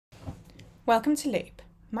Welcome to Loop.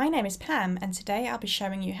 My name is Pam and today I'll be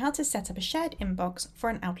showing you how to set up a shared inbox for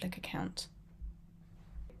an Outlook account.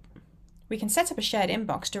 We can set up a shared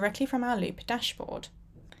inbox directly from our Loop dashboard.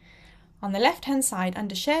 On the left-hand side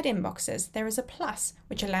under Shared Inboxes, there is a plus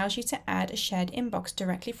which allows you to add a shared inbox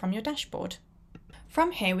directly from your dashboard.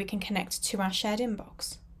 From here we can connect to our shared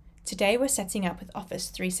inbox. Today we're setting up with Office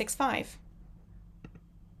 365.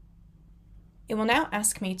 It will now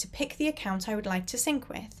ask me to pick the account I would like to sync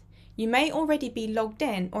with. You may already be logged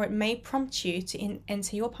in, or it may prompt you to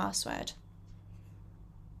enter your password.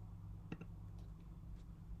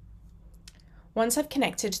 Once I've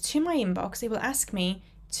connected to my inbox, it will ask me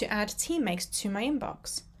to add teammates to my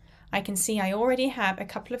inbox. I can see I already have a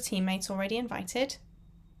couple of teammates already invited,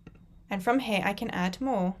 and from here I can add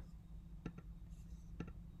more.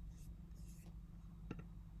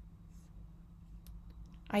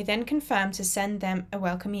 I then confirm to send them a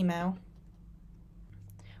welcome email.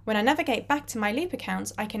 When I navigate back to my Loop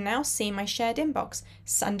account, I can now see my shared inbox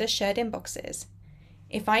under Shared Inboxes.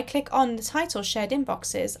 If I click on the title Shared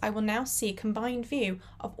Inboxes, I will now see a combined view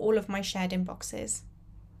of all of my shared inboxes.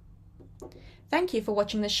 Thank you for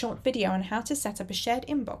watching this short video on how to set up a shared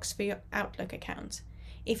inbox for your Outlook account.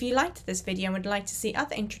 If you liked this video and would like to see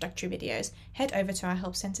other introductory videos, head over to our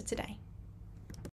Help Center today.